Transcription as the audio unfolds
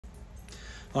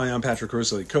Hi, I'm Patrick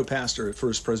Risley, co-pastor at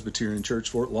First Presbyterian Church,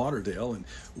 Fort Lauderdale, and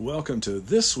welcome to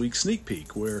this week's Sneak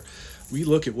Peek, where we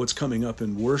look at what's coming up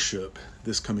in worship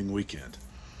this coming weekend.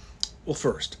 Well,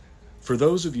 first, for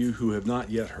those of you who have not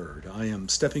yet heard, I am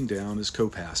stepping down as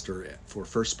co-pastor for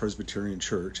First Presbyterian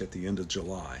Church at the end of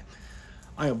July.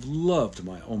 I have loved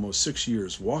my almost 6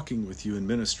 years walking with you in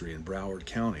ministry in Broward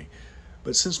County,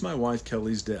 but since my wife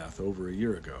Kelly's death over a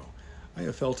year ago, I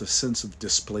have felt a sense of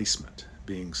displacement,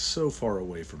 being so far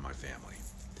away from my family.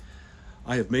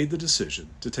 I have made the decision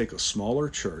to take a smaller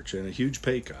church and a huge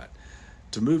pay cut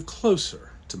to move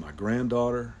closer to my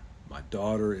granddaughter, my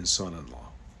daughter, and son-in-law.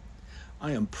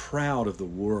 I am proud of the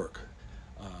work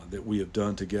that we have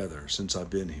done together since I've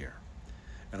been here,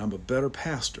 and I'm a better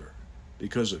pastor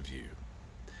because of you.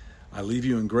 I leave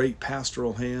you in great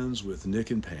pastoral hands with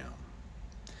Nick and Pam.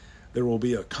 There will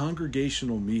be a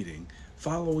congregational meeting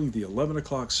following the 11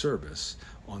 o'clock service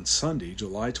on Sunday,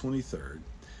 July 23rd,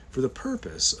 for the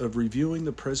purpose of reviewing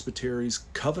the Presbytery's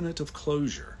Covenant of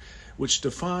Closure, which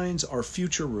defines our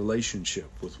future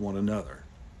relationship with one another,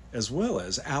 as well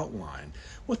as outline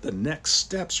what the next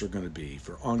steps are going to be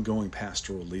for ongoing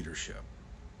pastoral leadership.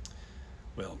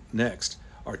 Well, next,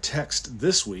 our text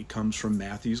this week comes from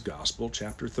Matthew's Gospel,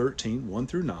 chapter 13, 1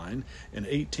 through 9, and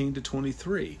 18 to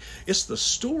 23. It's the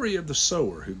story of the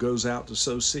sower who goes out to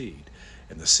sow seed.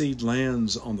 And the seed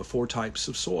lands on the 4 types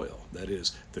of soil. That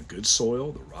is, the good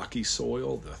soil, the rocky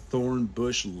soil, the thorn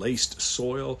bush laced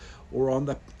soil, or on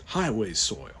the highway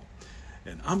soil.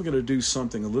 And I'm going to do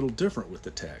something a little different with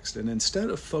the text. And instead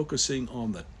of focusing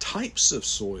on the types of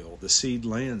soil the seed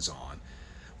lands on,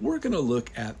 we're going to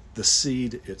look at the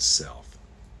seed itself.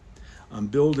 I'm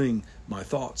building my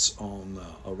thoughts on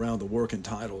around the work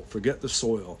entitled, Forget the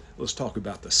Soil, Let's Talk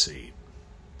About the Seed.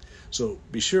 So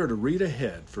be sure to read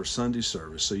ahead for Sunday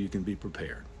service so you can be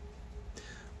prepared.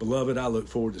 Beloved, I look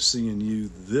forward to seeing you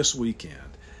this weekend,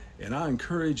 and I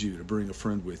encourage you to bring a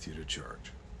friend with you to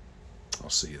church. I'll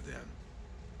see you then.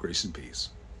 Grace and peace.